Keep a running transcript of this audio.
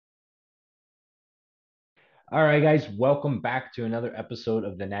All right, guys, welcome back to another episode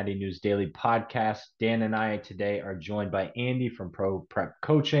of the Natty News Daily podcast. Dan and I today are joined by Andy from Pro Prep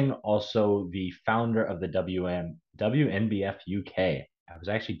Coaching, also the founder of the WNBF UK. I was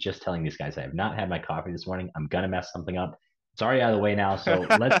actually just telling these guys I have not had my coffee this morning. I'm going to mess something up. It's already out of the way now, so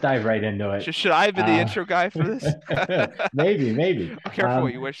let's dive right into it. Should I be the Uh, intro guy for this? maybe. Be careful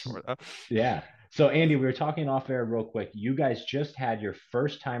what you wish for, though. Yeah. So Andy, we were talking off air real quick. You guys just had your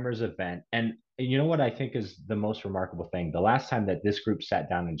first timers event, and you know what I think is the most remarkable thing? The last time that this group sat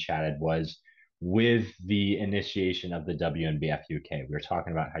down and chatted was with the initiation of the WNBF UK. We were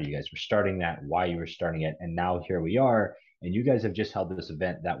talking about how you guys were starting that, why you were starting it, and now here we are. And you guys have just held this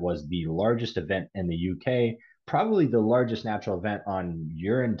event that was the largest event in the UK, probably the largest natural event on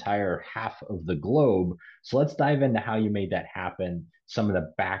your entire half of the globe. So let's dive into how you made that happen, some of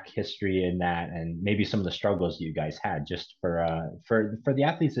the back history in that, and maybe some of the struggles you guys had, just for the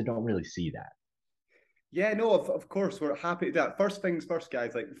athletes that don't really see that. Yeah, no, of course, we're happy to do that. First things first,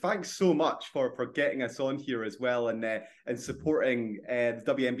 guys. Like, thanks so much for getting us on here as well, and supporting the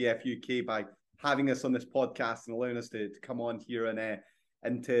WNBF UK by having us on this podcast and allowing us to come on here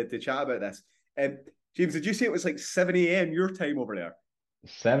and to chat about this. James, did you say it was like 7 a.m. your time over there?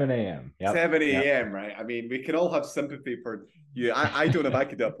 7 a.m. Yep. 7 Yep. a.m., right? I mean, we can all have sympathy for you. I don't know if I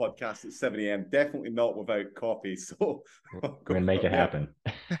could do a podcast at 7 a.m. Definitely not without coffee. So we're going to make it happen.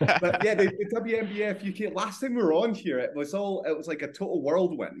 But yeah, the WNBF UK, last time we were on here, it was like a total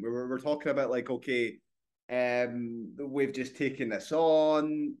whirlwind. We were talking about like, okay, we've just taken this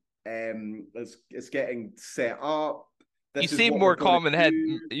on, it's getting set up. You This is seem what more we're going calm in to head.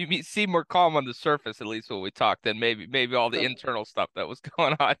 do. Seem more calm on the surface, at least when we talked, than maybe all the So, internal stuff that was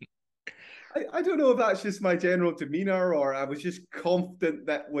going on. I don't know if that's just my general demeanor or I was just confident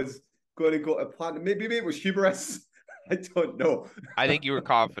that was going to go to plan. Maybe it was hubris. I don't know. I think you were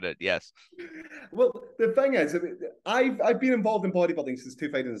confident. Yes. Well, the thing is, I've been involved in bodybuilding since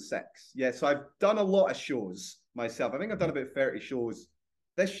 2006. Yeah, so I've done a lot of shows myself. I think I've done about 30 shows.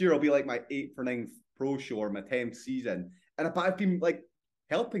 This year will be like my 8th or 9th pro show or my 10th season. But I've been like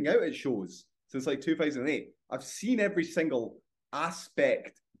helping out at shows since like 2008. I've seen every single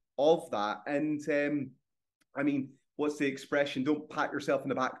aspect of that. And I mean, what's the expression? Don't pat yourself in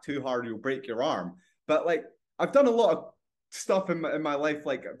the back too hard, you'll break your arm. But like, I've done a lot of stuff in my life.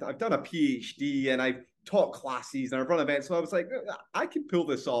 Like, I've done a PhD and I've taught classes and I've run events. So I was like, I can pull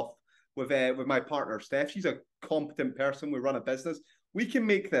this off with my partner Steph. She's a competent person. We run a business. We can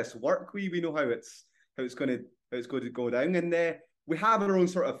make this work. We know how it's going to go down. And we have our own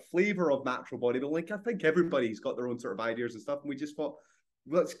sort of flavor of natural bodybuilding. Like, I think everybody's got their own sort of ideas and stuff. And we just thought,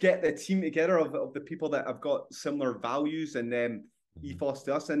 let's get the team together of the people that have got similar values and ethos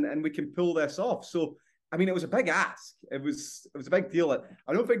to us, and we can pull this off. So, I mean, it was a big ask. It was a big deal.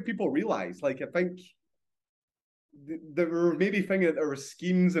 I don't think people realize. Like, I think they were maybe thinking that there were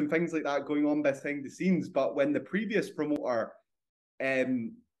schemes and things like that going on behind the scenes. But when the previous promoter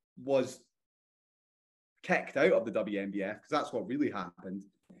was kicked out of the WNBF, because that's what really happened,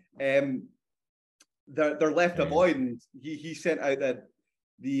 they're left a void, and he sent out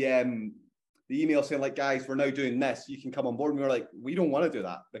the email saying, like, guys, we're now doing this, you can come on board. And we were like, we don't want to do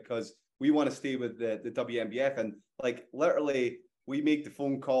that because we want to stay with the WNBF. And like, literally, we make the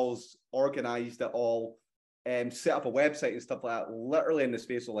phone calls, organized it all, set up a website and stuff like that, literally in the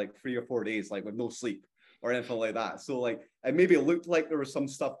space of like 3 or 4 days, like with no sleep or anything like that. So like, it maybe looked like there was some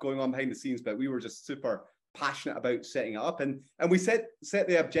stuff going on behind the scenes, but we were just super passionate about setting it up. And we set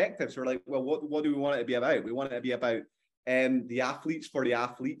the objectives. We're like, well, what do we want it to be about? We want it to be about the athletes for the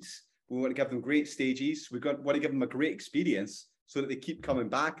athletes. We want to give them great stages. Want to give them a great experience so that they keep coming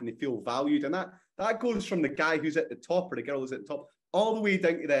back and they feel valued. And that goes from the guy who's at the top or the girl who's at the top all the way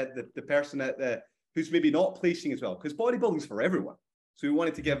down to the person who's maybe not placing as well. Because bodybuilding's for everyone. So we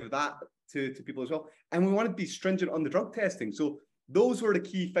wanted to give that to people as well. And we wanted to be stringent on the drug testing. So those were the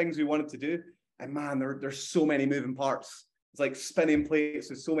key things we wanted to do. And man, there's so many moving parts. It's like spinning plates.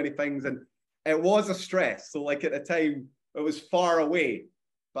 There's so many things. And it was a stress. So like at the time, it was far away.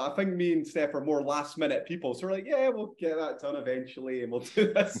 But I think me and Steph are more last minute people. So we're like, yeah, we'll get that done eventually and we'll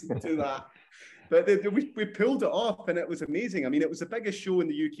do this and do that. But we pulled it off and it was amazing. I mean, it was the biggest show in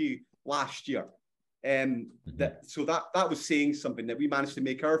the UK last year. So that was saying something, that we managed to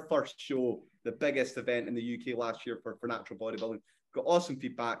make our first show the biggest event in the UK last year for natural bodybuilding. Got awesome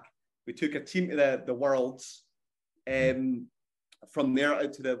feedback. We took a team to the Worlds. From there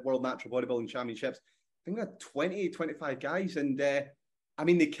out to the World Natural Bodybuilding Championships. I think we had 20, 25 guys, and I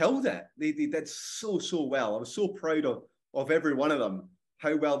mean, they killed it. They did so well. I was so proud of every one of them,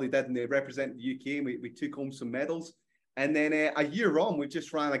 how well they did, and they represented the UK, and we took home some medals. And then a year on, we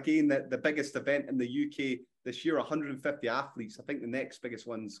just ran again the biggest event in the UK this year, 150 athletes. I think the next biggest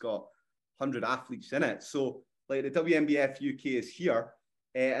one's got 100 athletes in it. So like the WNBF UK is here.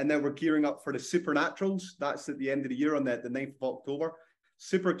 And then we're gearing up for the Supernaturals. That's at the end of the year on the 9th of October.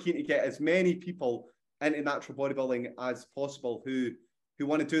 Super keen to get as many people into natural bodybuilding as possible who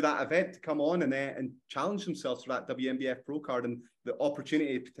want to do that event to come on and challenge themselves for that WNBF Pro card and the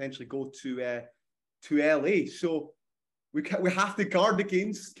opportunity to potentially go to LA. So we have to guard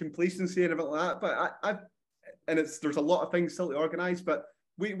against complacency and everything like that. But there's a lot of things still to organise, but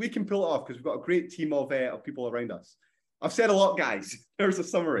we can pull it off because we've got a great team of people around us. I've said a lot, guys. There's a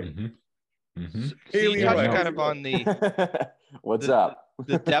summary. Hey, you touched kind of on the what's up?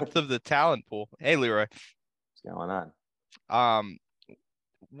 The depth of the talent pool. Hey, Leroy. What's going on?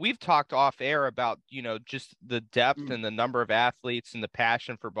 We've talked off air about, just the depth and the number of athletes and the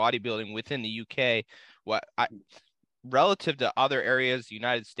passion for bodybuilding within the UK. Relative to other areas,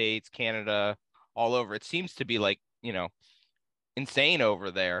 United States, Canada, all over, it seems to be like, insane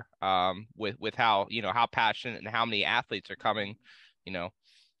over there, with how, how passionate and how many athletes are coming,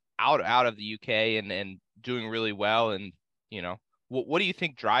 out of the UK and doing really well. And, what do you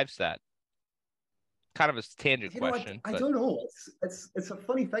think drives that? Kind of a tangent question. I don't know. It's a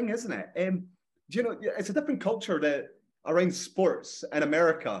funny thing, isn't it? It's a different culture around sports in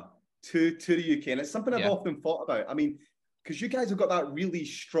America to the UK. And it's something I've often thought about. I mean, because you guys have got that really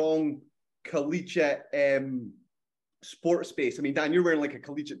strong collegiate sports base. I mean, Dan, you're wearing like a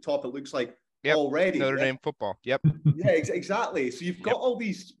collegiate top, it looks like already. Notre Dame football. Yep. Yeah, exactly. So you've got all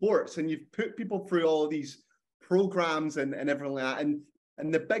these sports and you've put people through all of these programs and everything like that.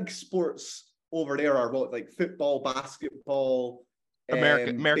 And the big sports over there are what, like football, basketball,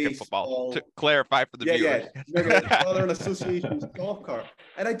 American football, to clarify for the viewers. Southern Association soccer.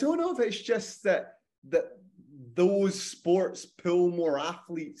 And I don't know if it's just that those sports pull more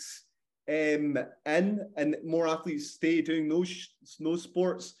athletes in and more athletes stay doing those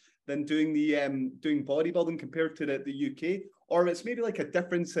sports than doing doing bodybuilding compared to the UK, or it's maybe like a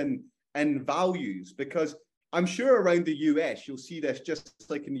difference in values, because I'm sure around the US you'll see this just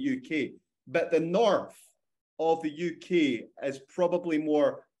like in the UK, but the north of the UK is probably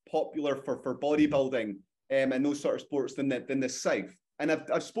more popular for bodybuilding and those sort of sports than the south. And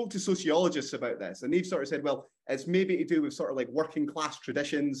I've spoke to sociologists about this, and they've sort of said, well, it's maybe to do with sort of like working class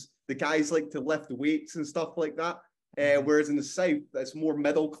traditions. The guys like to lift weights and stuff like that, whereas in the south it's more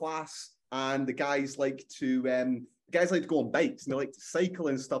middle class, and the guys like to go on bikes and they like to cycle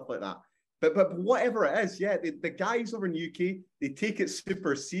and stuff like that. But whatever it is, the guys over in the UK, they take it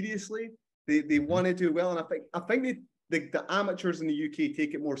super seriously. They want to do well, and I think the amateurs in the UK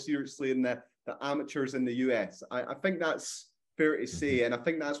take it more seriously than the amateurs in the US. I think that's fair to say, and I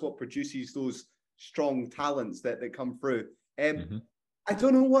think that's what produces those strong talents that come through. I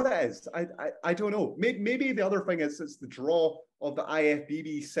don't know what it is. I don't know. Maybe the other thing is it's the draw of the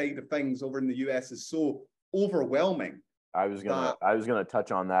IFBB side of things over in the US is so overwhelming. I was gonna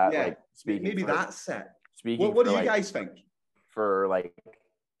touch on that. Yeah, like speaking. Maybe that's it. Speaking. What do you guys think? For like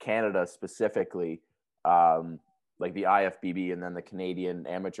Canada specifically, like the IFBB and then the Canadian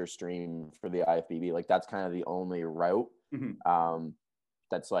amateur stream for the IFBB, like that's kind of the only route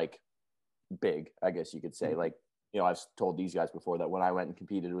that's like big, I guess you could say. Like, I've told these guys before that when I went and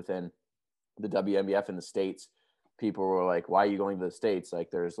competed within the WNBF in the States, people were like, why are you going to the States? Like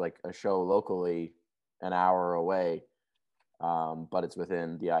there's like a show locally an hour away, but it's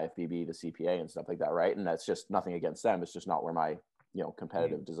within the IFBB, the CPA and stuff like that, right? And that's just nothing against them. It's just not where my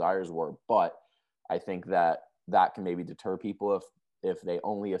competitive desires were. But I think that can maybe deter people if they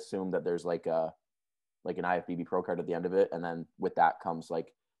only assume that there's like an IFBB pro card at the end of it, and then with that comes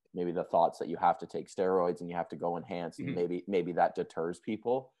like maybe the thoughts that you have to take steroids and you have to go enhance, and maybe that deters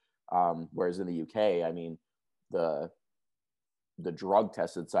people. Whereas in the UK, I mean, the drug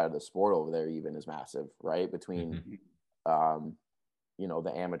tested side of the sport over there even is massive, right? Between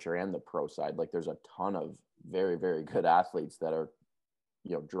the amateur and the pro side, like there's a ton of very, very good athletes that are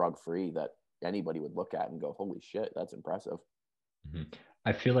drug free that anybody would look at and go, holy shit, that's impressive.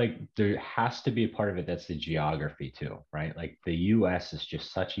 I feel like there has to be a part of it that's the geography too, right? Like the US is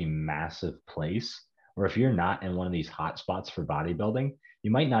just such a massive place where if you're not in one of these hot spots for bodybuilding, you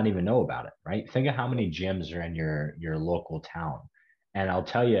might not even know about it, right? Think of how many gyms are in your local town. And I'll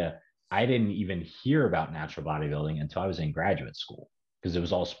tell you, I didn't even hear about natural bodybuilding until I was in graduate school, because it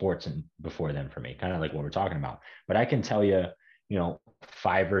was all sports and before then for me, kind of like what we're talking about. But I can tell you,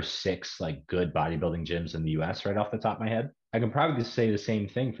 5 or 6 like good bodybuilding gyms in the US right off the top of my head. I can probably say the same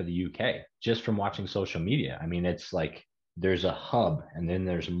thing for the UK just from watching social media. I mean, it's like there's a hub, and then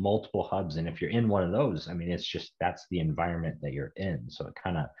there's multiple hubs. And if you're in one of those, I mean, it's just, that's the environment that you're in. So it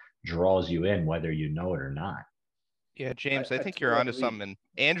kind of draws you in, whether you know it or not. Yeah, James, I think you're totally onto agree. something.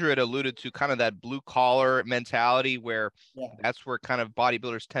 Andrew had alluded to kind of that blue collar mentality where that's where kind of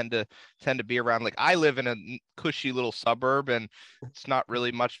bodybuilders tend to be around. Like I live in a cushy little suburb and it's not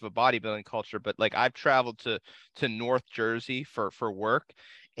really much of a bodybuilding culture, but like I've traveled to North Jersey for work,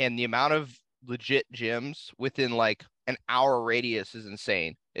 and the amount of legit gyms within like an hour radius is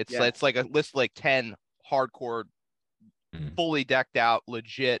insane. It's like a list of like 10 hardcore, fully decked out,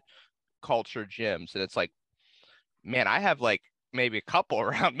 legit culture gyms, and it's like, man, I have like maybe a couple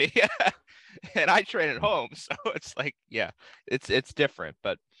around me and I train at home. So it's like, yeah, it's different.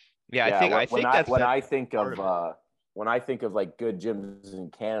 But yeah, I think that's when I think of like good gyms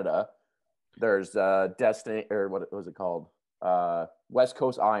in Canada, there's Destiny, or what was it called? West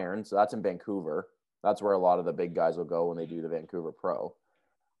Coast Iron. So that's in Vancouver. That's where a lot of the big guys will go when they do the Vancouver Pro.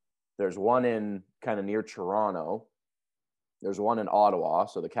 There's one in kind of near Toronto. There's one in Ottawa,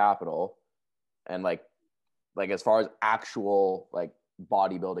 so the capital. And like as far as actual like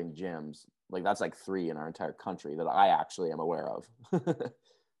bodybuilding gyms, like that's like 3 in our entire country that I actually am aware of.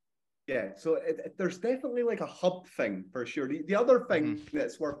 Yeah, so there's definitely like a hub thing for sure. The other thing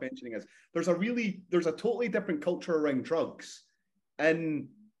that's worth mentioning is there's a totally different culture around drugs in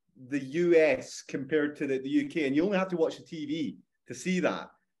the US compared to the UK, and you only have to watch the TV to see that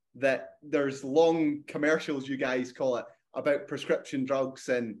there's long commercials, you guys call it, about prescription drugs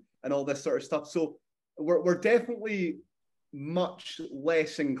and all this sort of stuff. So we're definitely much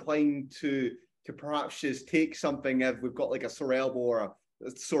less inclined to perhaps just take something if we've got like a sore elbow or a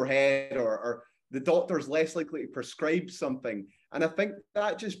sore head, or the doctor's less likely to prescribe something. And I think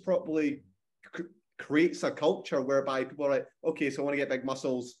that just probably creates a culture whereby people are like, okay, so I want to get big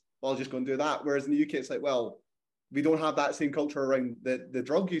muscles, well, I'll just go and do that. Whereas in the UK, it's like, well, we don't have that same culture around the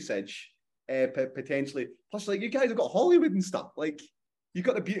drug usage, potentially. Plus, like, you guys have got Hollywood and stuff. Like, you've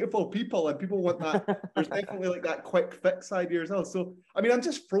got the beautiful people and people want that. There's definitely like that quick fix idea as well. So, I mean, I'm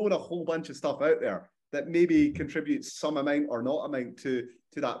just throwing a whole bunch of stuff out there that maybe contributes some amount or not amount to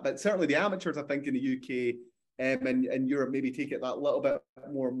that. But certainly the amateurs, I think, in the UK and Europe maybe take it that little bit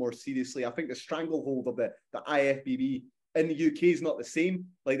more seriously. I think the stranglehold of the IFBB in the UK is not the same.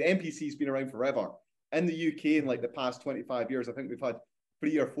 Like the NPC's been around forever. In the UK, in like the past 25 years, I think we've had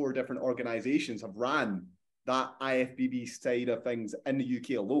 3 or 4 different organizations have ran that IFBB side of things in the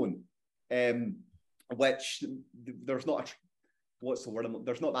UK alone, which there's not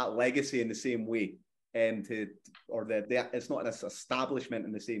there's not that legacy in the same way, it's not an establishment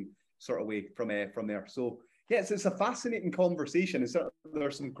in the same sort of way from there. So yes, it's a fascinating conversation, and certainly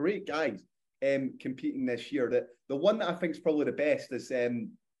there's some great guys competing this year. The one that I think is probably the best is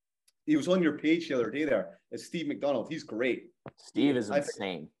he was on your page the other day. There is Steve McDonald. He's great. Steve is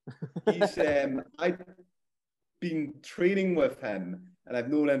insane. He's I've been training with him, and I've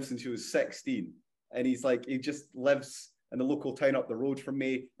known him since he was 16. And he's like, he just lives in the local town up the road from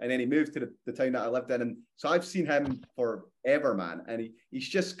me, and then he moved to the town that I lived in. And so I've seen him forever, man. And he's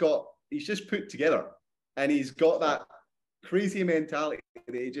just put together, and he's got that crazy mentality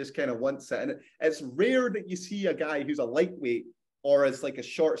that he just kind of wants it. And it's rare that you see a guy who's a lightweight or is like a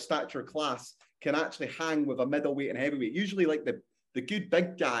short stature class can actually hang with a middleweight and heavyweight. Usually like the good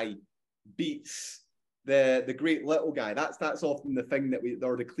big guy beats the great little guy. That's often the thing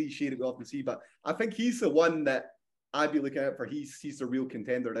or the cliche that we often see. But I think he's the one that I'd be looking out for. He's the real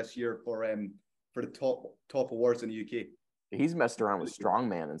contender this year for the top awards in the UK. He's messed around with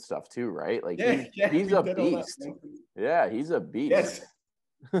strongman and stuff too, right? Like he's a beast. Yeah, he's a beast. Yes.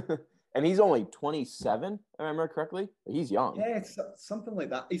 And he's only 27, if I remember correctly. He's young. Yeah, it's something like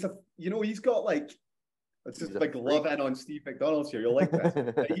that. He's got like, it's just big love in on Steve McDonald's here. You'll like this.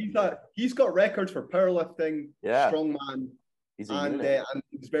 He's got records for powerlifting, strongman, and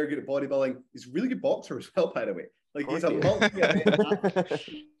he's very good at bodybuilding. He's a really good boxer as well, by the way. Like he's a multi-event.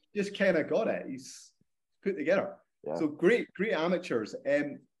 Just kind of got it. He's put together. Yeah. So great amateurs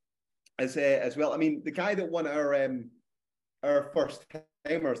as well. I mean, the guy that won our first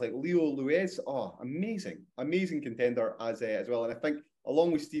timers, like Leo Luez, amazing contender as well. And I think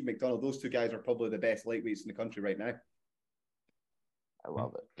along with Steve McDonald, those 2 guys are probably the best lightweights in the country right now. I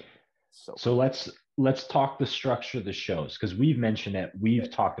love it. So let's talk the structure of the shows, because we've mentioned it,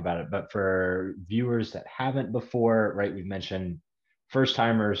 we've talked about it, but for viewers that haven't before, right, we've mentioned first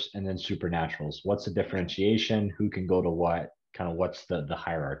timers and then supernaturals. What's the differentiation? Who can go to what? Kind of what's the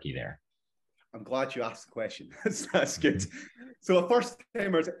hierarchy there? I'm glad you asked the question. That's good. So a first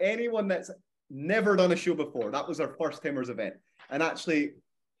timers, anyone that's never done a show before, that was our first timers event. And actually,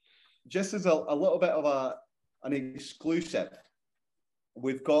 just as a little bit of an exclusive.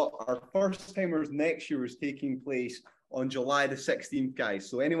 We've got our first timers next year is taking place on July the 16th, guys.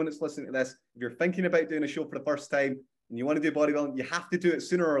 So anyone that's listening to this, if you're thinking about doing a show for the first time and you want to do bodybuilding, you have to do it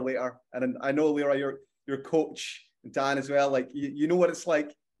sooner or later. And I know, Leroy, your coach, Dan as well, like you know what it's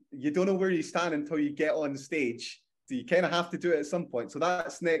like. You don't know where you stand until you get on stage. So you kind of have to do it at some point. So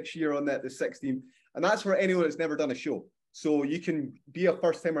that's next year on the 16th. And that's for anyone that's never done a show. So you can be a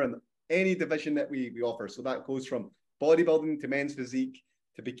first timer in any division that we offer. So that goes from bodybuilding to men's physique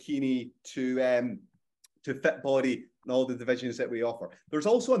to bikini to fit body and all the divisions that we offer. There's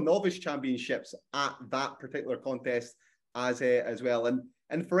also a novice championships at that particular contest as well.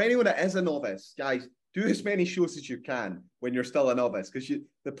 And for anyone that is a novice, guys, do as many shows as you can when you're still a novice, because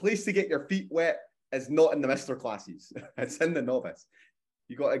the place to get your feet wet is not in the Mr. classes. It's in the novice.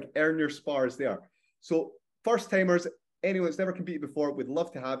 You got to earn your spars there. So first timers, anyone that's never competed before, we'd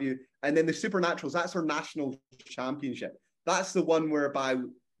love to have you. And then the Supernaturals, that's our national championship. That's the one whereby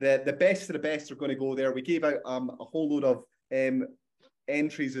the best of the best are going to go there. We gave out a whole load of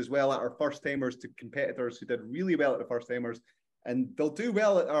entries as well at our first timers to competitors who did really well at the first timers, and they'll do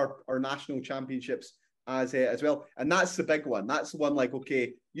well at our national championships as well. And that's the big one. That's the one like,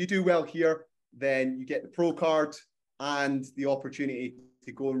 okay, you do well here, then you get the pro card and the opportunity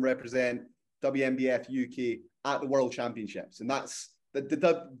to go and represent WNBF UK at the World Championships. And that's the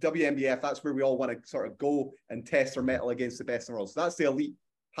WNBF, that's where we all want to sort of go and test our mettle against the best in the world. So that's the elite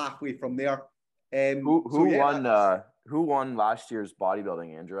pathway from there. Who won last year's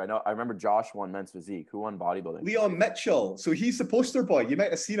bodybuilding, Andrew? I remember Josh won men's physique. Who won bodybuilding? Leon Mitchell. So he's the poster boy. You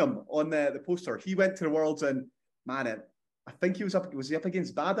might have seen him on the poster. He went to the Worlds and I think he was up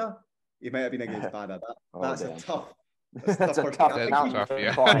against Bada? He might have been against Bada. That's a tough. That's a tough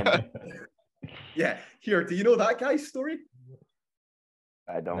yeah. Yeah. Here, do you know that guy's story?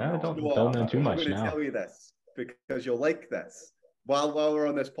 I don't know. Don't know too much now. I'm going to tell you this because you'll like this while we're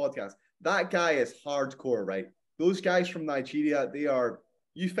on this podcast. That guy is hardcore, right? Those guys from Nigeria,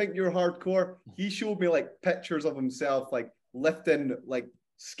 you think you're hardcore? He showed me like pictures of himself, like lifting like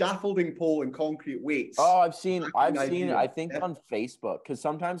scaffolding pole and concrete weights. Oh, I've seen, I think on Facebook, because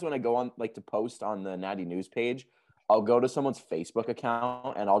sometimes when I go on like to post on the Natty News page, I'll go to someone's Facebook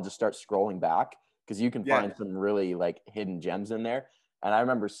account and I'll just start scrolling back because you can find some really like hidden gems in there. And I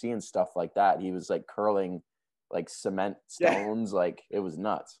remember seeing stuff like that. He was like curling like cement stones. Like it was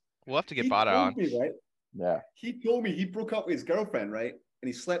nuts. We'll have to get Bada on. Right? Yeah. He told me he broke up with his girlfriend, right? And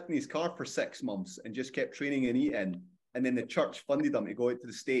he slept in his car for 6 months and just kept training and eating. And then the church funded him to go out to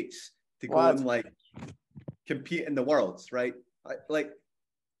the States to go and like compete in the worlds, right? Like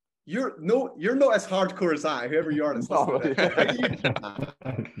you're not as hardcore as that, whoever you are. Like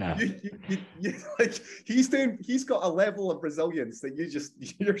he's got a level of resilience that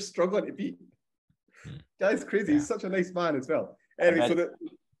you're struggling to beat. Guy's crazy. He's such a nice man as well. Anyway,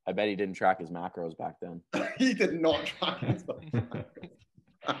 I bet he didn't track his macros back then. He did not track his macros.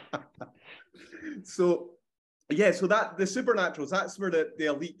 So that the Supernaturals, that's where the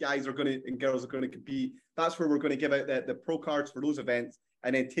elite guys and girls are going to compete. That's where we're going to give out the pro cards for those events,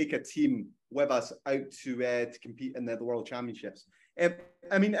 and then take a team with us out to compete in the World Championships.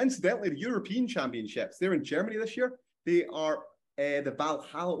 I mean, incidentally, the European Championships, they're in Germany this year. They are the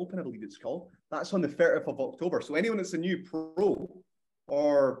Valhalla Open, I believe it's called. That's on the 30th of October. So anyone that's a new pro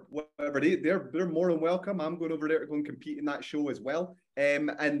or whatever, they're more than welcome. I'm going over there to go and compete in that show as well.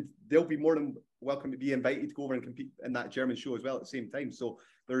 And they'll be more than welcome to be invited to go over and compete in that German show as well at the same time. So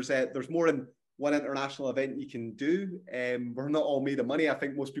there's more than one international event you can do. We're not all made of money. I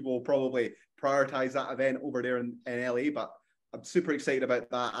think most people will probably prioritize that event over there in LA, but I'm super excited about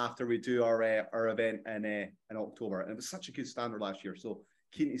that after we do our event in October. And it was such a good standard last year. So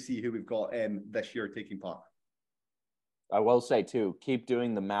keen to see who we've got this year taking part. I will say too, keep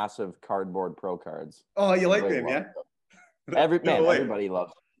doing the massive cardboard pro cards. Oh, you like them, yeah? Everybody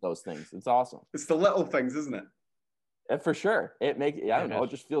loves those things. It's awesome. It's the little things, isn't it? For sure. It makes, I don't know, it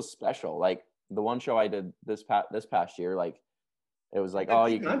just feels special. Like the one show I did this past year, like it was like,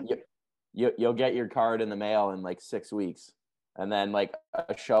 you'll get your card in the mail in like 6 weeks. And then like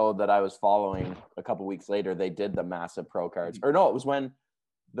a show that I was following a couple weeks later, they did the massive pro cards. Or no, it was when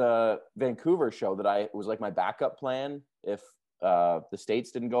the Vancouver show that was like my backup plan if the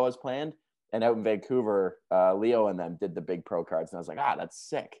States didn't go as planned. And out in Vancouver, Leo and them did the big pro cards. And I was like, that's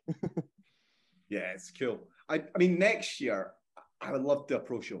sick. Yeah, it's cool. I mean, next year, I would love to do a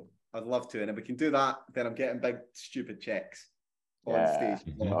pro show. I'd love to. And if we can do that, then I'm getting big, stupid checks on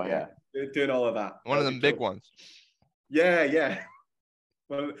stage. Oh, yeah. Doing all of that. One of them big ones. Yeah.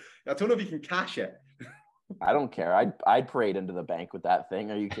 Well, I don't know if you can cash it. I don't care. I'd parade into the bank with that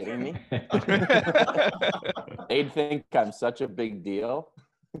thing. Are you kidding me? They'd think I'm such a big deal.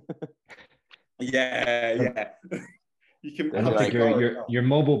 Yeah. You can I don't think your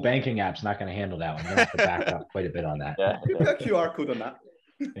mobile banking app's not going to handle that one. You have to back up quite a bit on that. Yeah, put a QR code on that.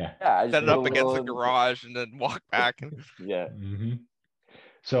 Yeah. Set it up against the garage and then walk back. Yeah. Mm-hmm.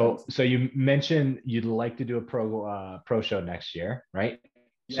 So you mentioned you'd like to do a pro show next year, right?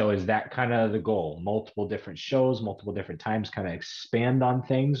 Yeah. So is that kind of the goal? Multiple different shows, multiple different times, kind of expand on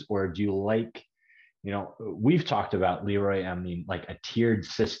things, or do you like, we've talked about, Leroy, I mean, like a tiered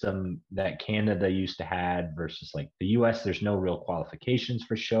system that Canada used to had versus like the US. There's no real qualifications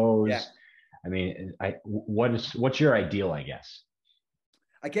for shows. Yeah. I mean, what's your ideal, I guess?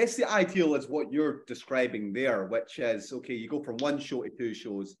 I guess the ideal is what you're describing there, which is, okay, you go from one show to two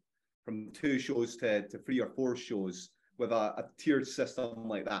shows, from two shows to 3 or 4 shows with a tiered system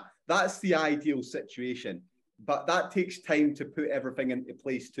like that. That's the ideal situation. But that takes time to put everything into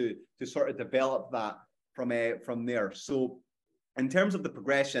place to sort of develop that from there. So in terms of the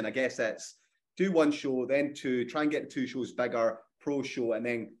progression, I guess it's do one show, then two, try and get 2 shows bigger, pro show, and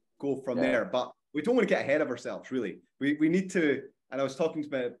then go from there. But we don't want to get ahead of ourselves, really. We need to... And I was talking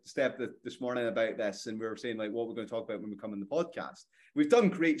to Steph this morning about this, and we were saying like what we're going to talk about when we come on the podcast. We've done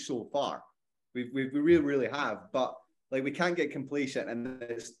great so far. We really, really have. But like we can't get complacent, and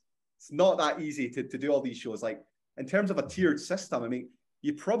it's not that easy to do all these shows. Like in terms of a tiered system, I mean,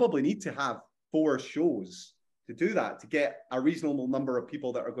 you probably need to have 4 shows to do that, to get a reasonable number of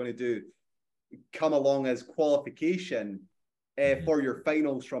people that are going to come along as qualification for your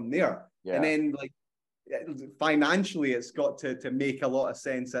finals from there. Yeah. And then like, financially, it's got to make a lot of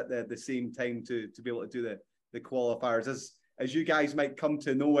sense at the same time to be able to do the qualifiers, as you guys might come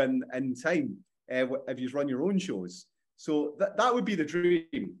to know in time if you run your own shows. So that would be the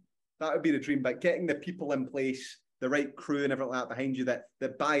dream. That would be the dream. But getting the people in place, the right crew and everything like that behind you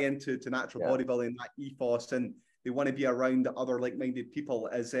that buy into natural bodybuilding, that ethos, and they want to be around other like-minded people,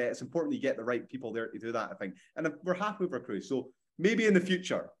 it's important you get the right people there to do that, I think. And we're happy with our crew. So maybe in the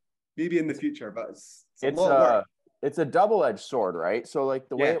future, but it's a lot of work. It's a double-edged sword, right? So like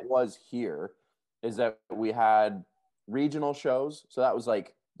the way it was here is that we had regional shows. So that was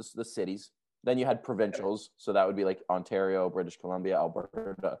like the cities. Then you had provincials. So that would be like Ontario, British Columbia,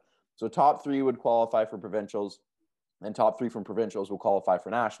 Alberta. So top 3 would qualify for provincials, and top 3 from provincials will qualify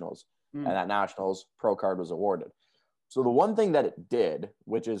for nationals. And at nationals, pro card was awarded. So the one thing that it did,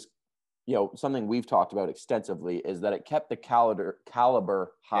 which is something we've talked about extensively, is that it kept the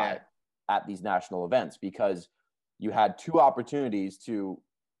caliber high at these national events, because you had 2 opportunities to,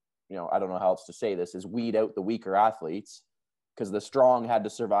 I don't know how else to say this, is weed out the weaker athletes, because the strong had to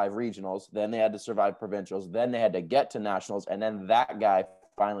survive regionals, then they had to survive provincials, then they had to get to nationals, and then that guy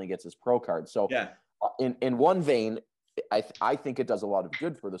finally gets his pro card. So in one vein, I think it does a lot of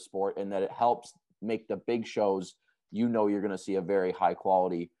good for the sport, in that it helps make the big shows, you're going to see a very high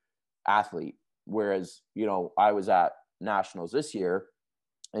quality athlete. Whereas, I was at nationals this year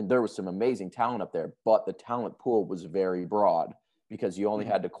and there was some amazing talent up there, but the talent pool was very broad, because you only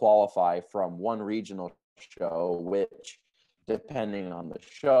had to qualify from one regional show, which, depending on the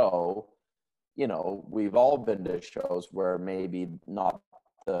show, we've all been to shows where maybe not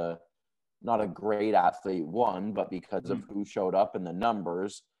a great athlete won, but because of who showed up and the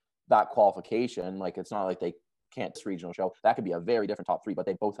numbers, that qualification, like, it's not like they can't this regional show. That could be a very different top 3, but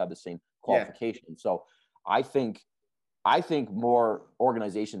they both have the same qualification. Yeah. So I think more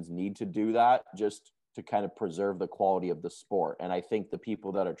organizations need to do that, just to kind of preserve the quality of the sport. And I think the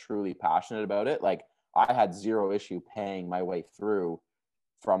people that are truly passionate about it, like, I had zero issue paying my way through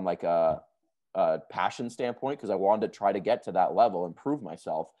from like a passion standpoint, because I wanted to try to get to that level and prove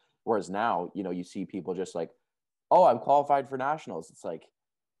myself. Whereas now, you see people just like, oh, I'm qualified for nationals. It's like,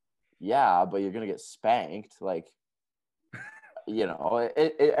 yeah, but you're going to get spanked. Like,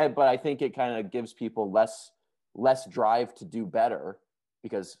 but I think it kind of gives people less drive to do better,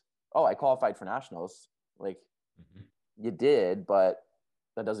 because, oh, I qualified for nationals. Like, you did, but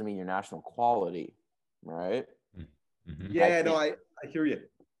that doesn't mean you're national quality, right? Yeah, I hear you.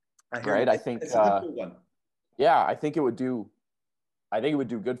 I think it's a difficult one. Yeah, I think it would do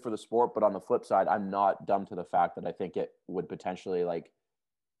good for the sport, but on the flip side, I'm not dumb to the fact that I think it would potentially, like,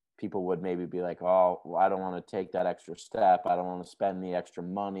 people would maybe be like, oh, well, I don't want to take that extra step. I don't want to spend the extra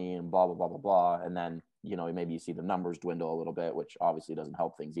money and blah, blah, blah, blah, blah. And then, maybe you see the numbers dwindle a little bit, which obviously doesn't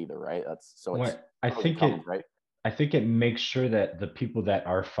help things either, right? I think it makes sure that the people that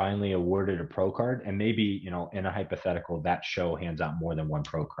are finally awarded a pro card, and maybe, in a hypothetical, that show hands out more than one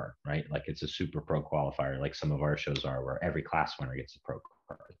pro card, right? Like, it's a super pro qualifier, like some of our shows are, where every class winner gets a pro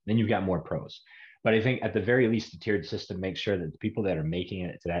card. Then you've got more pros. But I think at the very least, the tiered system makes sure that the people that are making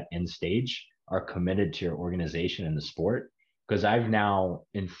it to that end stage are committed to your organization and the sport. Because I've now,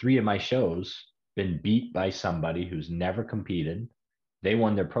 in 3 of my shows, been beat by somebody who's never competed. They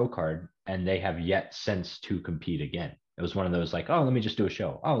won their pro card and they have yet since to compete again. It was one of those like, oh, let me just do a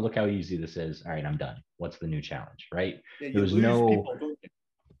show. Oh, look how easy this is. All right, I'm done. What's the new challenge? Right. Yeah, There you was lose no people, don't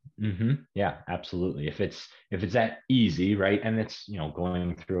you? Yeah, absolutely. If it's that easy, right? And it's,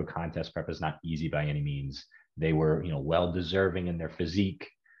 going through a contest prep is not easy by any means. They were, well deserving in their physique,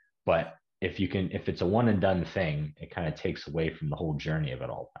 but if it's a one and done thing, it kind of takes away from the whole journey of it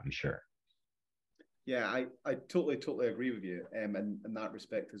all, I'm sure. Yeah, I totally agree with you in that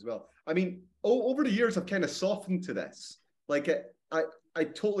respect as well. I mean, over the years, I've kind of softened to this. Like, I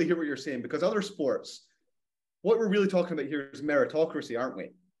totally hear what you're saying, because other sports, what we're really talking about here is meritocracy, aren't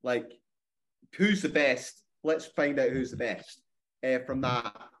we? Like, who's the best? Let's find out who's the best from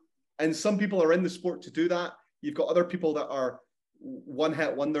that. And some people are in the sport to do that. You've got other people that are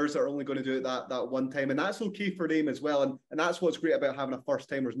one-hit wonders that are only going to do it that one time. And that's okay for them as well. And that's what's great about having a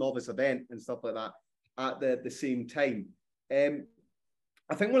first-timers novice event and stuff like that at the same time.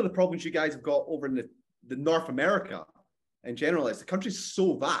 I think one of the problems you guys have got over in the North America in general is the country's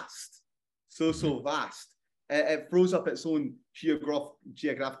so vast, so vast. It throws up its own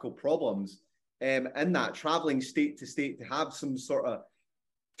geographical problems in that traveling state to state to have some sort of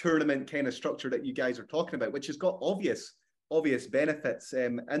tournament kind of structure that you guys are talking about, which has got obvious benefits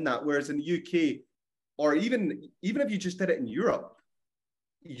in that. Whereas in the UK, or even if you just did it in Europe,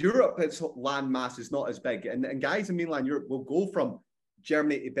 its land mass is not as big. And guys in mainland Europe will go from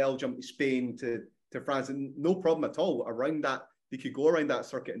Germany to Belgium to Spain to France, and no problem at all around that. They could go around that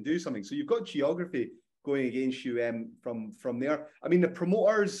circuit and do something. So you've got geography going against you from there. I mean, the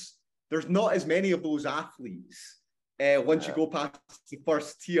promoters, there's not as many of those athletes once you go past the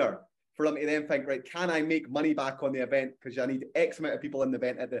first tier for them to then think, right, can I make money back on the event? Because I need X amount of people in the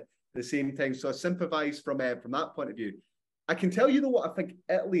event at the same time. So I sympathize from that point of view. I can tell you, though, what I think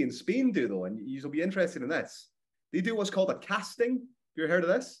Italy and Spain do, though, and you'll be interested in this. They do what's called a casting. Have you ever heard of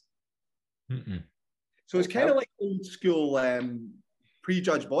this? Mm-mm. So it's kind of like old school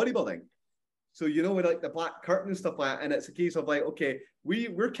prejudged bodybuilding. So, with like the black curtain and stuff like that, and it's a case of like, okay,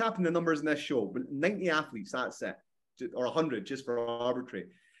 we're capping the numbers in this show, but 90 athletes, that's it, or 100 just for arbitrary.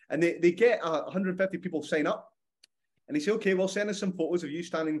 And they get 150 people sign up, and they say, okay, well, send us some photos of you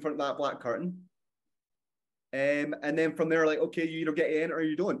standing in front of that black curtain. And then from there, like, okay, you either get to enter or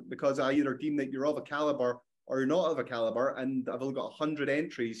you don't, because I either deem that you're of a caliber or you're not of a caliber, and I've only got 100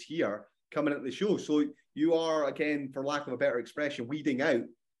 entries here coming at the show. So you are, again, for lack of a better expression, weeding out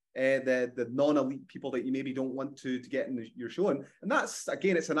the non-elite people that you maybe don't want to get in your show. And that's,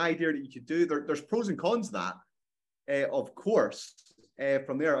 again, it's an idea that you could do. There's pros and cons to that, of course,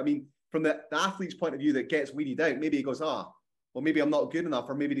 from there. I mean, from the athlete's point of view that gets weeded out, maybe he goes, well, maybe I'm not good enough,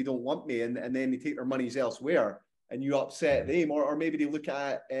 or maybe they don't want me, and then they take their monies elsewhere, and you upset them, or maybe they look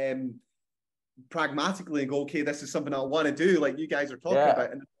at pragmatically and go, okay, this is something I want to do, like you guys are talking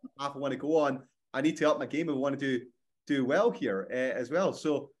about, and the path I want to go on, I need to up my game and want to do well here as well.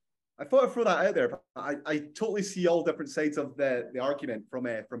 So I thought I'd throw that out there. But I totally see all different sides of the argument from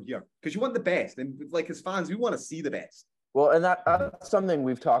here, because you want the best, and like as fans, we want to see the best. Well, and that's something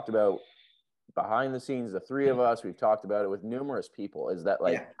we've talked about behind the scenes, the three of us, we've talked about it with numerous people, is that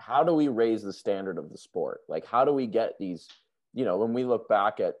like, how do we raise the standard of the sport? Like, how do we get these, when we look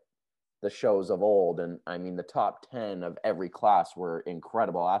back at the shows of old, and I mean, the top 10 of every class were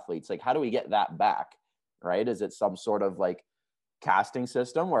incredible athletes. Like, how do we get that back? Right? Is it some sort of like casting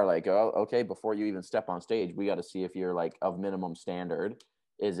system where like, oh, okay, before you even step on stage, we got to see if you're like of minimum standard?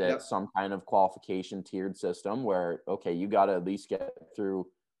 Is it some kind of qualification tiered system where, okay, you got to at least get through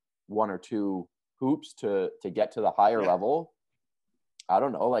one or two hoops to get to the higher level? I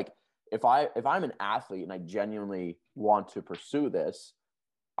don't know. Like, if I'm an athlete and I genuinely want to pursue this,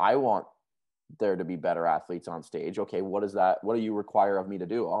 I want there to be better athletes on stage. Okay, what do you require of me to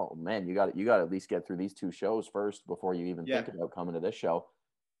do? Oh man, you got to at least get through these 2 shows first before you even think about coming to this show.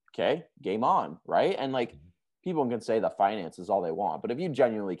 Okay, game on, right? And like, people can say the finances all they want, but if you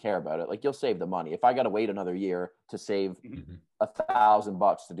genuinely care about it, like, you'll save the money. If I got to wait another year to save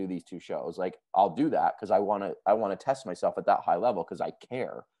 $1,000 to do these 2 shows, like, I'll do that because I want to test myself at that high level because I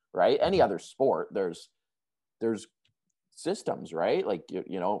care, right? Any other sport, there's systems, right? Like,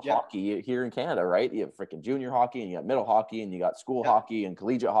 hockey here in Canada, right? You have freaking junior hockey, and you got middle hockey, and you got school hockey and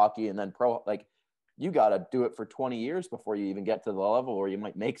collegiate hockey, and then pro. Like, you got to do it for 20 years before you even get to the level where you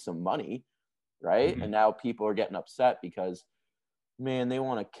might make some money, right? And now people are getting upset because, man, they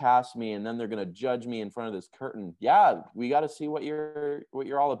want to cast me, and then they're going to judge me in front of this curtain. Yeah, we got to see what you're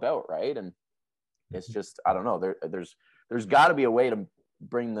all about, right? And It's just, I don't know. There's got to be a way to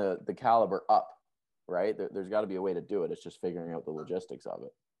bring the caliber up, right? There's got to be a way to do it. It's just figuring out the logistics of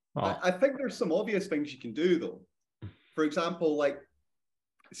it. I think there's some obvious things you can do, though. For example, like,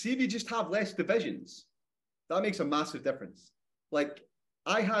 see if you just have less divisions. That makes a massive difference. Like,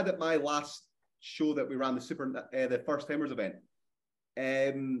 I had at my last show that we ran, the first timers event,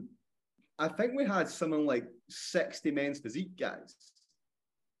 I think we had something like 60 men's physique guys.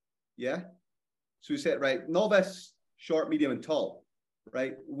 Yeah. So we said, right, novice, short, medium, and tall,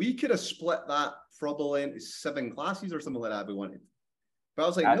 right? We could have split that probably into 7 classes or something like that if we wanted. But I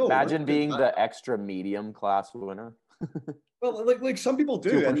was like, no. Imagine being the extra medium class winner. Well, like some people do.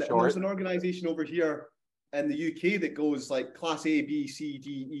 Super and short. There's an organization over here in the UK that goes like class A, B, C,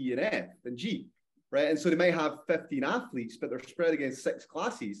 D, E, and F, and G, right? And so they might have 15 athletes, but they're spread against 6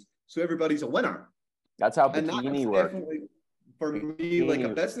 classes. So everybody's a winner. That's how and bikini that's works. definitely, for me, like a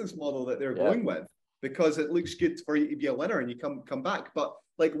business model that they're going with, because it looks good for you to be a winner and you come back. But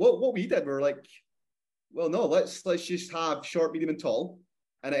like what we did, we were like, well, no, let's just have short, medium, and tall.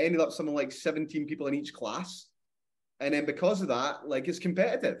 And it ended up something like 17 people in each class. And then because of that, like, it's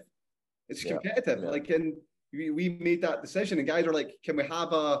competitive. It's competitive. Like, and we made that decision, and guys are like, can we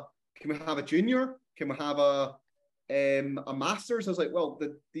have a junior? Can we have a masters? I was like, well,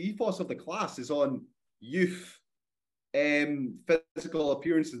 the ethos of the class is on youth, physical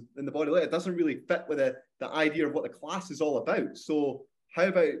appearance in the body. It doesn't really fit with the idea of what the class is all about. So how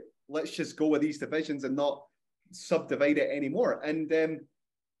about let's just go with these divisions and not subdivide it anymore? And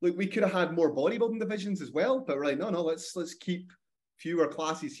look, we could have had more bodybuilding divisions as well, but we're like, no, let's keep fewer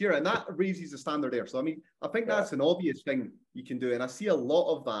classes here, and that raises the standard there. So I mean, I think that's an obvious thing you can do, and I see a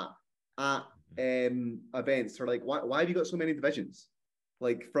lot of that at events. They're like, why have you got so many divisions?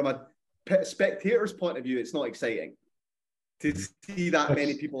 Like, from a spectator's point of view, it's not exciting to see that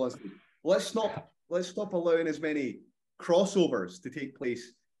many people. Let's stop allowing as many crossovers to take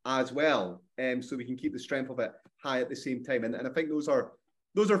place as well, so we can keep the strength of it high at the same time. And I think those are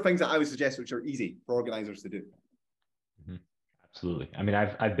things that I would suggest which are easy for organizers to do. Mm-hmm. Absolutely. I mean,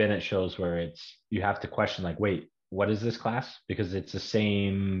 I've been at shows where you have to question, like, wait, what is this class? Because it's the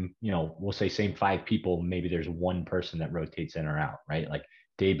same, we'll say same 5 people. Maybe there's one person that rotates in or out, right? Like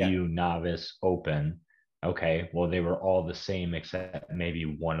debut, novice, open. Okay, well, they were all the same except maybe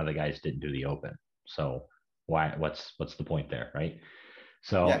one of the guys didn't do the open. So why? What's the point there, right?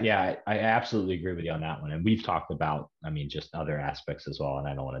 So I absolutely agree with you on that one. And we've talked about, I mean, just other aspects as well. And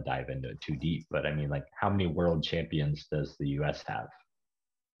I don't want to dive into it too deep, but I mean, like, how many world champions does the US have?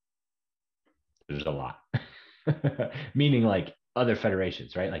 There's a lot. Meaning, like, other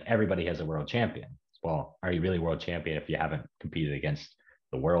federations, right? Like, everybody has a world champion. Well, are you really world champion if you haven't competed against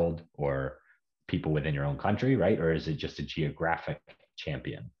the world or people within your own country, right? Or is it just a geographic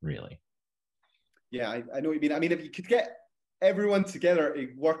champion, really? Yeah, I know what you mean. I mean, if you could get everyone together to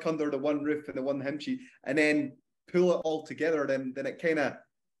work under the one roof and the one hymn sheet, and then pull it all together, then it kind of,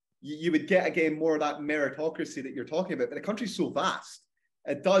 you would get, again, more of that meritocracy that you're talking about. But the country's so vast,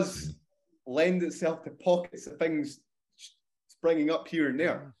 it does lend itself to pockets of things springing up here and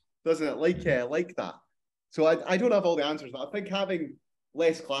there, doesn't it? Like that. So I don't have all the answers, but I think having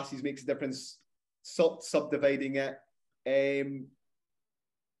less classes makes a difference. Subdividing it,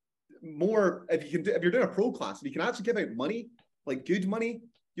 more, if you're doing a pro class, if you can actually give out money, like good money,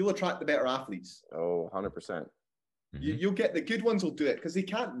 you'll attract the better athletes. Oh, 100%. You'll get the good ones will do it because they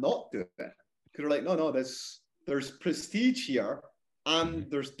can't not do it. Because they're like, no, there's prestige here, and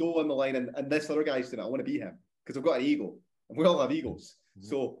there's dough on the line, and this other guy's doing it. I want to be him because I've got an ego, and we all have egos.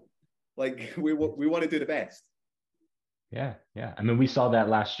 So, like, we want to do the best. Yeah. I mean, we saw that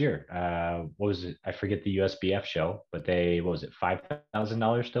last year. What was it? I forget the USBF show, but what was it,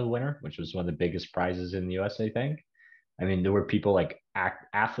 $5,000 to the winner, which was one of the biggest prizes in the US, I think. I mean, there were people, like,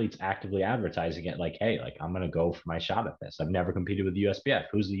 athletes actively advertising it, like, hey, like, I'm going to go for my shot at this. I've never competed with the USBF.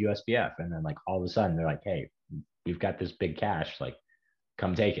 Who's the USBF? And then, like, all of a sudden they're like, hey, we've got this big cash, like,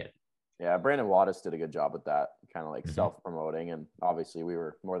 come take it. Yeah, Brandon Wattis did a good job with that, kind of like self-promoting. And obviously we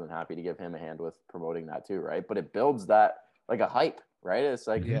were more than happy to give him a hand with promoting that too, right? But it builds that, like, a hype, right? It's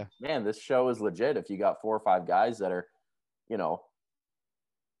like, man, this show is legit. If you got 4 or 5 guys that are,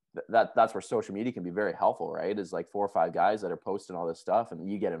 that's where social media can be very helpful, right? Is like 4 or 5 guys that are posting all this stuff, and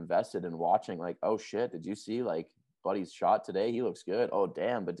you get invested in watching, like, oh shit, did you see, like, Buddy's shot today? He looks good. Oh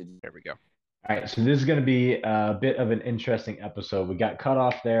damn, but did you? There we go. All right, so this is going to be a bit of an interesting episode. We got cut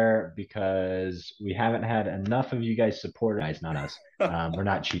off there because we haven't had enough of you guys support us, not us. We're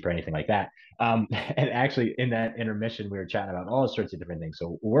not cheap or anything like that. And actually, in that intermission, we were chatting about all sorts of different things.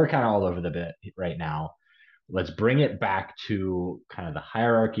 So we're kind of all over the bit right now. let's bring it back to kind of the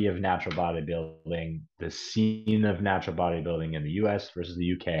hierarchy of natural bodybuilding, the scene of natural bodybuilding in the US versus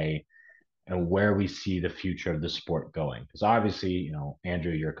the UK, and where we see the future of the sport going. Because obviously, you know,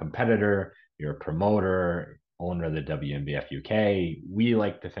 Andrew, you're a competitor, you're a promoter, owner of the WNBF UK. We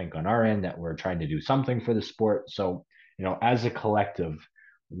like to think on our end that we're trying to do something for the sport. So, you know, as a collective,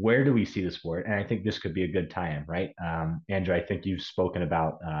 where do we see the sport? And I think this could be a good time, right? Andrew, I think you've spoken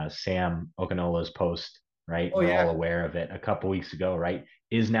about Sam Okanola's post, right? Oh We're all yeah. aware of it a couple weeks ago, right?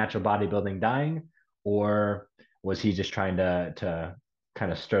 Is natural bodybuilding dying, or was he just trying to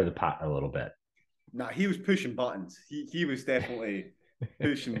kind of stir the pot a little bit? Nah, he was pushing buttons. He was definitely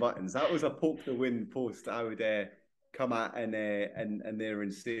pushing buttons. That was a poke the wind post. I would come at and there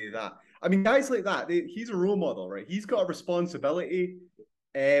and say that. I mean, guys like that, he's a role model, right? He's got a responsibility,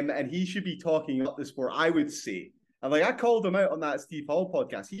 and he should be talking up the sport, I would say. And like I called him out on that Steve Hall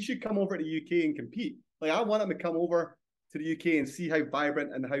podcast. He should come over to the UK and compete. Like I want him to come over to the UK and see how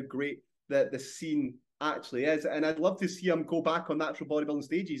vibrant and how great the scene actually is. And I'd love to see him go back on natural bodybuilding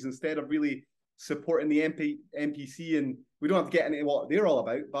stages instead of really supporting the NPC. And we don't have to get into what they're all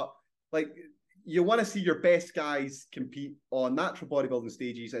about, but like you want to see your best guys compete on natural bodybuilding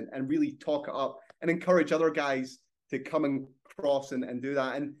stages and really talk it up and encourage other guys to come across and do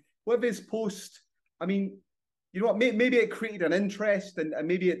that. And with his post, I mean, you know what, maybe it created an interest and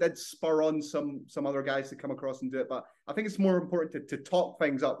maybe it did spur on some other guys to come across and do it. But I think it's more important to talk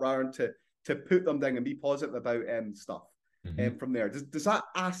things up rather than to put them down and be positive about stuff. From there. Does that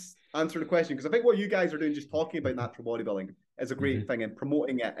answer the question? Because I think what you guys are doing, just talking about natural bodybuilding, is a great thing, and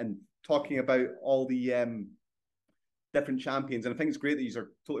promoting it and talking about all the different champions. And I think it's great that you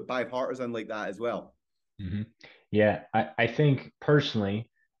are totally bipartisan like that as well. Yeah, I think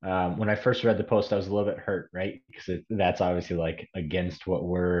personally, when I first read the post, I was a little bit hurt, right? Because that's obviously like against what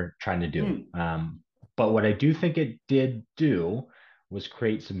we're trying to do. But what I do think it did do was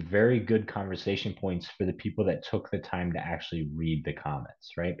create some very good conversation points for the people that took the time to actually read the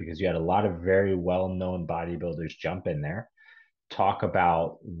comments, right? Because you had a lot of very well-known bodybuilders jump in there, talk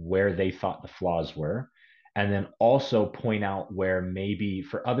about where they thought the flaws were, and then also point out where maybe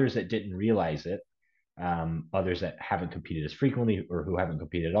for others that didn't realize it, others that haven't competed as frequently or who haven't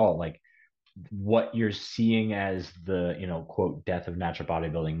competed at all, like what you're seeing as the, you know, quote, death of natural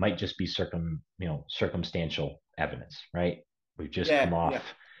bodybuilding might just be circumstantial evidence, right? We've just come off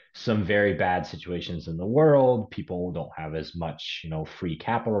some very bad situations in the world. People don't have as much, you know, free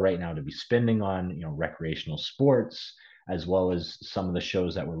capital right now to be spending on, you know, recreational sports, as well as some of the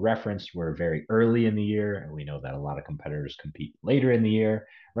shows that were referenced were very early in the year. And we know that a lot of competitors compete later in the year,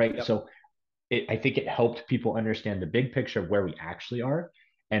 right? So I think it helped people understand the big picture of where we actually are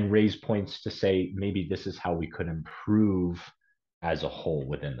and raise points to say, maybe this is how we could improve as a whole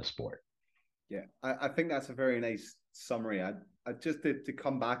within the sport. Yeah, I think that's a very nice summary. I just to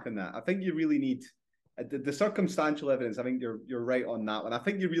come back on that, I think you really need the circumstantial evidence. I think you're right on that one. I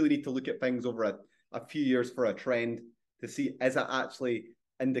think you really need to look at things over a few years for a trend to see, is it actually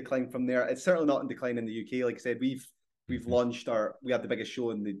in decline from there? It's certainly not in decline in the UK. Like I said, we've launched we had the biggest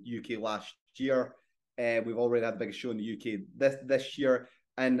show in the UK last year. We've already had the biggest show in the UK this year.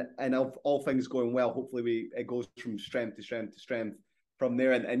 And of all things going well, hopefully it goes from strength to strength to strength from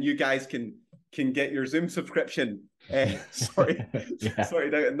there. And you guys can get your Zoom subscription sorted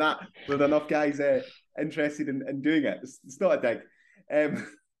out in that with enough guys interested in doing it. It's not a dig.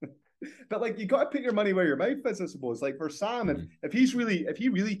 But like, you got to put your money where your mouth is, I suppose. Like for Sam, if he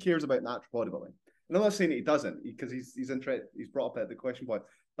really cares about natural bodybuilding, and I'm not saying that he doesn't, because he's interested, he's brought up at the question point,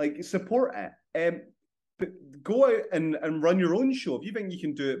 like support it. But go out and run your own show. If you think you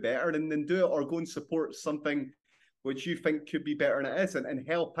can do it better, then do it, or go and support something which you think could be better than it is, and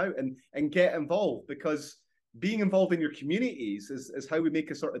help out and get involved, because being involved in your communities is how we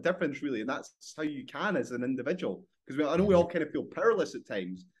make a sort of difference, really. And that's how you can as an individual. Because I know we all kind of feel powerless at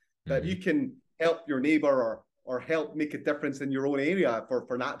times, but if you can help your neighbor or help make a difference in your own area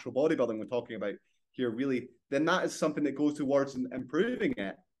for natural bodybuilding we're talking about here, really, then that is something that goes towards improving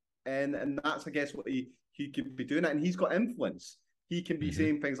it. And that's, I guess, what he could be doing it. And he's got influence. He can be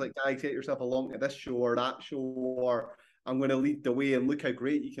saying things like, guys, get yourself along to this show or that show, or I'm going to lead the way, and look how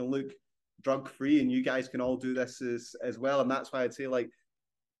great you can look drug-free, and you guys can all do this as well. And that's why I'd say, like,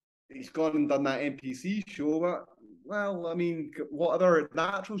 he's gone and done that NPC show, but, well, I mean, what other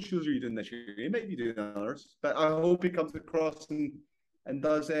natural shows are you doing this year? He might be doing others, but I hope he comes across and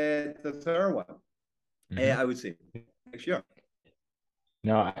does the third one. I would say next year.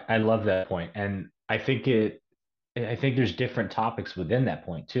 No, I love that point. And I think there's different topics within that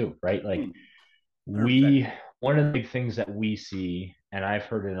point too, right? Like one of the big things that we see and I've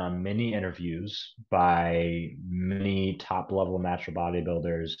heard it on many interviews by many top level natural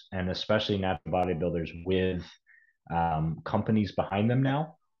bodybuilders, and especially natural bodybuilders with companies behind them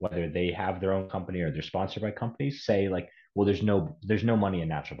now, whether they have their own company or they're sponsored by companies, say like, well, there's no money in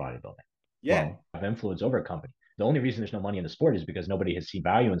natural bodybuilding. Yeah. Well, have influence over a company. The only reason there's no money in the sport is because nobody has seen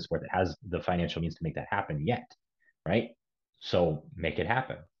value in the sport that has the financial means to make that happen yet, right? So make it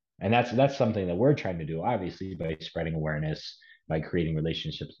happen. And that's something that we're trying to do, obviously, by spreading awareness, by creating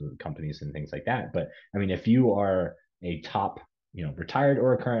relationships with companies and things like that. But I mean, if you are a top, retired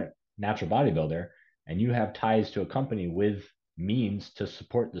or a current natural bodybuilder, and you have ties to a company with means to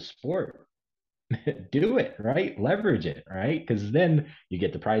support the sport, do it, right? Leverage it, right? Because then you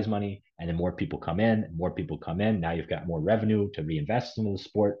get the prize money, and then more people come in, more people come in. Now you've got more revenue to reinvest into the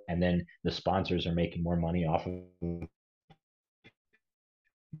sport, and then the sponsors are making more money off of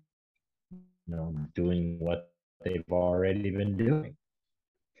doing what they've already been doing.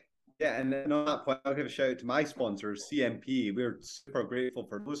 Yeah, and on that point, I'll give a shout out to my sponsors, CMP. We're super grateful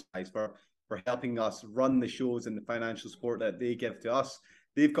for those guys for helping us run the shows and the financial support that they give to us.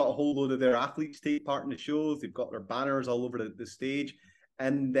 They've got a whole load of their athletes take part in the shows. They've got their banners all over the stage,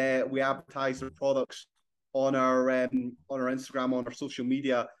 and we advertise their products on our Instagram, on our social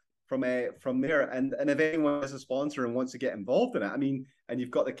media from there. And if anyone is a sponsor and wants to get involved in it, I mean, and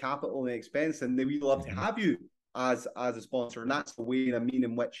you've got the capital and the expense, and we'd love to have you as a sponsor. And that's the way,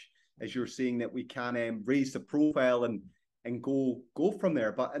 in which, as you're saying, that we can raise the profile and go from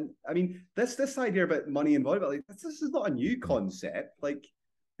there. But I mean, this idea about money and bodybuilding, this is not a new concept. Like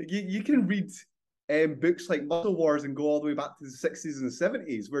you can read books like Muscle Wars and go all the way back to the 60s and the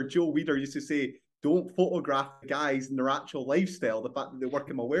 70s, where Joe Weider used to say, don't photograph the guys in their actual lifestyle, the fact that they work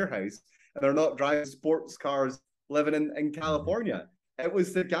in my warehouse and they're not driving sports cars living in California. It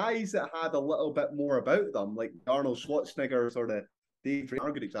was the guys that had a little bit more about them, like Arnold Schwarzeneggers or the Dave are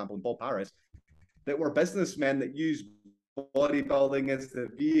a good example, and Bob Harris, that were businessmen that used bodybuilding as the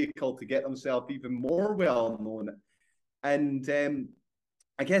vehicle to get themselves even more well known. And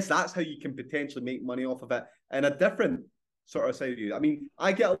I guess that's how you can potentially make money off of it in a different sort of side of you. I mean,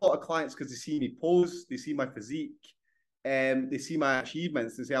 I get a lot of clients because they see me pose, they see my physique, they see my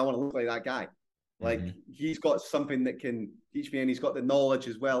achievements and say, I want to look like that guy. Like he's got something that can teach me, and he's got the knowledge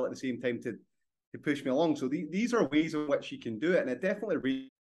as well at the same time to push me along. So these are ways in which you can do it, and it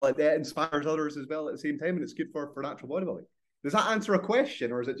definitely that inspires others as well at the same time, and it's good for natural bodybuilding. Does that answer a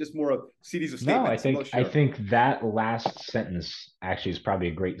question, or is it just more a series of statements? No, I think that last sentence actually is probably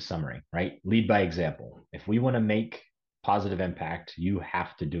a great summary, right? Lead by example. If we want to make positive impact, you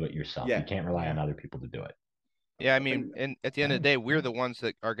have to do it yourself. You can't rely on other people to do it. Yeah, I mean, and at the end of the day, we're the ones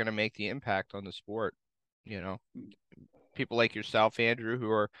that are going to make the impact on the sport. People like yourself, Andrew,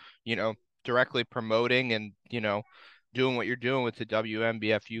 who are, directly promoting and, doing what you're doing with the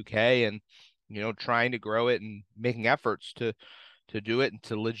WNBF UK and, trying to grow it and making efforts to do it and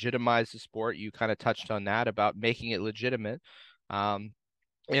to legitimize the sport. You kind of touched on that about making it legitimate and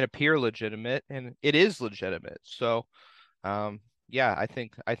appear legitimate, and it is legitimate. So, yeah, I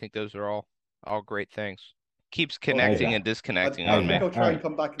think those are all great things. Keeps connecting and disconnecting on me. I'll try and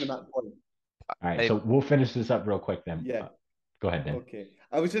come back into that point. All right, so we'll finish this up real quick then. Yeah. Go ahead, Dan. Okay.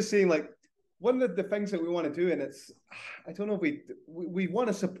 I was just saying, like, one of the things that we want to do, and it's, I don't know if we want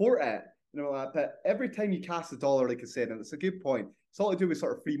to support it, but every time you cast a dollar, like I said, and it's a good point, it's all to do with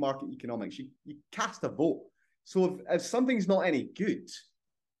sort of free market economics. You cast a vote. So if something's not any good,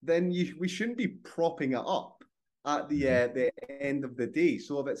 then we shouldn't be propping it up at the end of the day.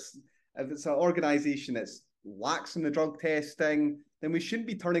 So if it's an organization that's lax in the drug testing, then we shouldn't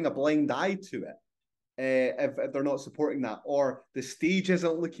be turning a blind eye to it. If they're not supporting that, or the stage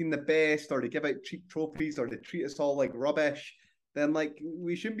isn't looking the best, or they give out cheap trophies, or they treat us all like rubbish, then like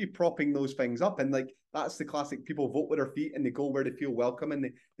we shouldn't be propping those things up. And like that's the classic, people vote with their feet and they go where they feel welcome, and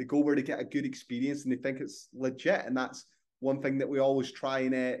they go where they get a good experience and they think it's legit. And that's one thing that we always try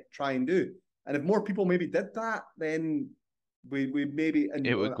and do. And if more people maybe did that, then we maybe, and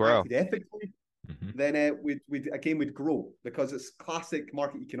it would grow ethically. Then we'd grow, because it's classic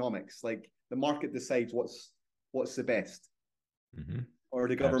market economics. Like the market decides what's the best, or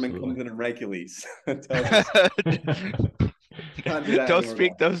the government comes in and regulaets. Don't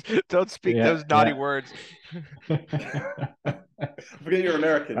speak those naughty words. Forget you're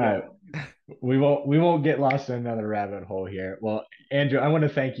American. All right. We won't get lost in another rabbit hole here. Well, Andrew, I want to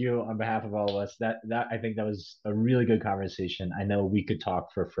thank you on behalf of all of us. That I think that was a really good conversation. I know we could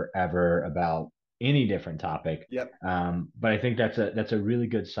talk for forever about any different topic. Yep. But I think that's a really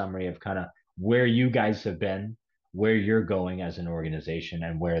good summary of kind of where you guys have been, where you're going as an organization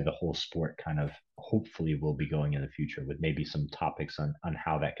and where the whole sport kind of hopefully will be going in the future, with maybe some topics on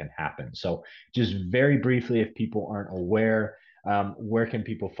how that can happen. So just very briefly, if people aren't aware, where can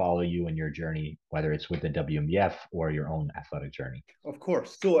people follow you in your journey, whether it's with the WNBF or your own athletic journey? Of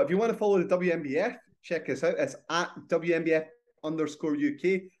course. So if you want to follow the WNBF, check us out. It's at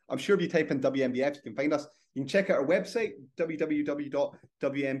WNBF_UK. I'm sure if you type in WNBF, you can find us. You can check out our website,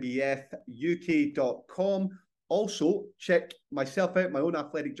 www.WNBFUK.com. Also, check myself out, my own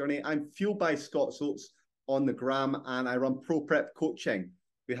athletic journey. I'm fueled by Scott Oates on the gram, and I run Pro Prep Coaching.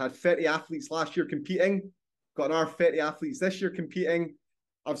 We had 30 athletes last year competing. Got another 30 athletes this year competing.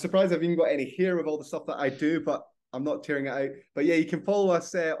 I'm surprised I've even got any here with all the stuff that I do, but I'm not tearing it out. But yeah, you can follow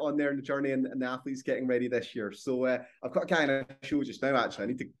us on there in the journey and the athletes getting ready this year. So I've got a guy in a show just now, actually. I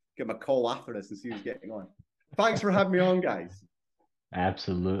need to give him a call after this and see who's getting on. Thanks for having me on, guys.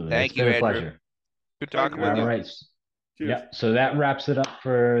 Absolutely. Thank you, been a Andrew. pleasure. Good talking with All you. right. Yeah. So that wraps it up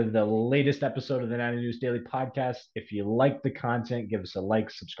for the latest episode of the Natty News Daily podcast. If you like the content, give us a like,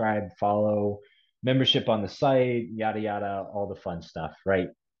 subscribe, follow, membership on the site, yada, yada, all the fun stuff, right?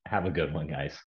 Have a good one, guys.